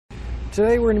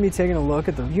Today we're going to be taking a look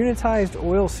at the Unitized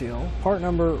Oil Seal, part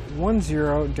number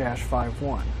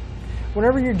 10-51.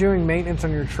 Whenever you're doing maintenance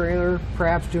on your trailer,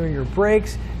 perhaps doing your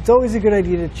brakes, it's always a good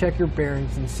idea to check your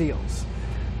bearings and seals.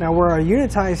 Now where our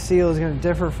Unitized seal is going to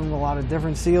differ from a lot of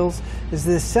different seals is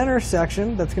this center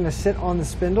section that's going to sit on the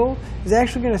spindle is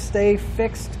actually going to stay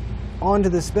fixed onto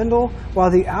the spindle, while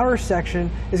the outer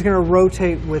section is going to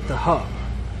rotate with the hub.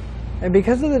 And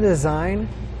because of the design,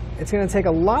 it's going to take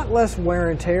a lot less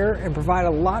wear and tear and provide a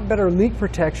lot better leak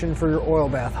protection for your oil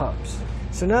bath hubs.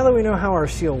 So now that we know how our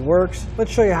seal works,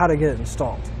 let's show you how to get it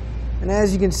installed. And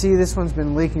as you can see, this one's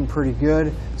been leaking pretty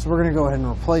good, so we're going to go ahead and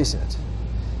replace it.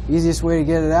 The easiest way to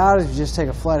get it out is you just take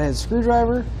a flathead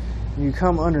screwdriver and you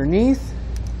come underneath,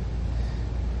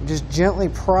 just gently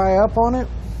pry up on it.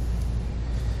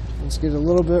 Let's get a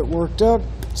little bit worked up,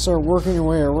 start working your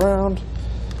way around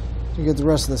to get the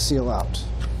rest of the seal out.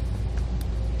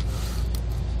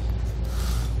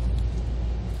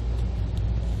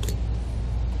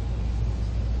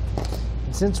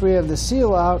 Since we have the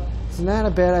seal out, it's not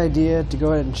a bad idea to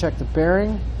go ahead and check the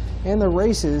bearing and the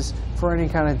races for any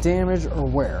kind of damage or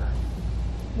wear.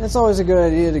 And it's always a good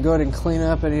idea to go ahead and clean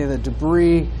up any of the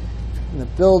debris and the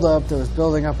buildup that was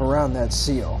building up around that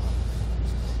seal.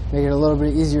 Make it a little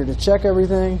bit easier to check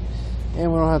everything,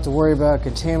 and we don't have to worry about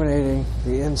contaminating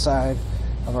the inside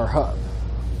of our hub.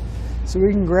 So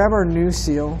we can grab our new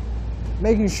seal,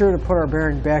 making sure to put our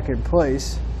bearing back in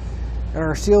place, and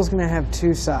our seal is going to have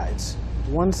two sides.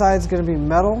 One side is going to be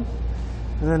metal,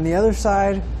 and then the other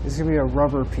side is going to be a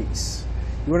rubber piece.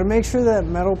 You want to make sure that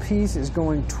metal piece is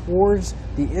going towards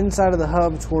the inside of the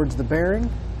hub, towards the bearing.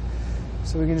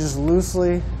 So we can just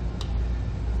loosely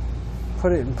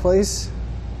put it in place.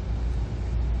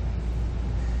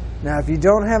 Now if you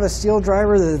don't have a steel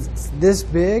driver that's this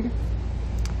big,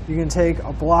 you can take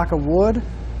a block of wood.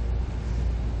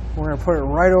 We're going to put it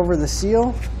right over the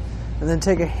seal, and then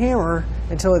take a hammer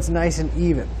until it's nice and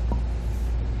even.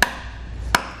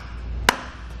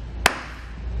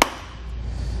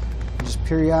 Just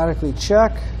periodically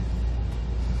check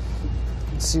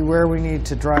and see where we need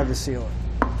to drive the seal in.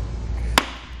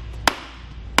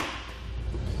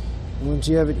 Once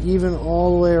you have it even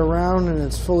all the way around and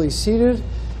it's fully seated,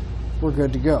 we're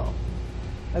good to go.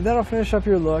 And that'll finish up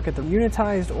your look at the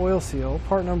Unitized Oil Seal,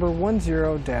 part number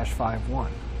 10-51.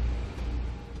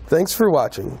 Thanks for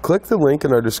watching. Click the link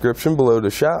in our description below to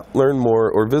shop, learn more,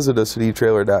 or visit us at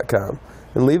etrailer.com.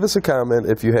 And leave us a comment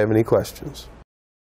if you have any questions.